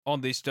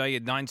On this day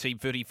in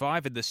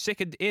 1935, in the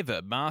second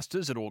ever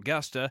Masters at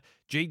Augusta,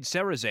 Gene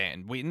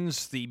Sarazen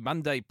wins the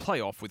Monday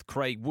playoff with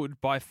Craig Wood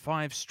by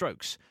 5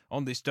 strokes.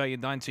 On this day in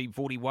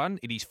 1941,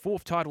 in his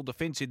fourth title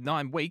defence in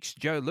 9 weeks,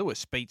 Joe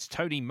Louis beats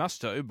Tony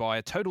Musto by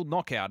a total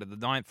knockout in the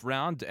 9th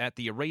round at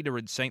the arena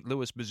in St.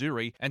 Louis,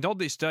 Missouri. And on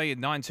this day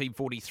in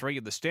 1943,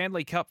 in the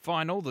Stanley Cup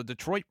final, the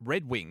Detroit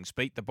Red Wings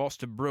beat the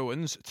Boston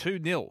Bruins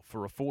 2-0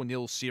 for a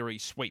 4-0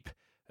 series sweep.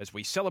 As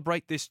we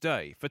celebrate this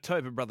day for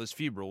Tobin Brothers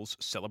Funerals,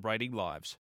 celebrating lives.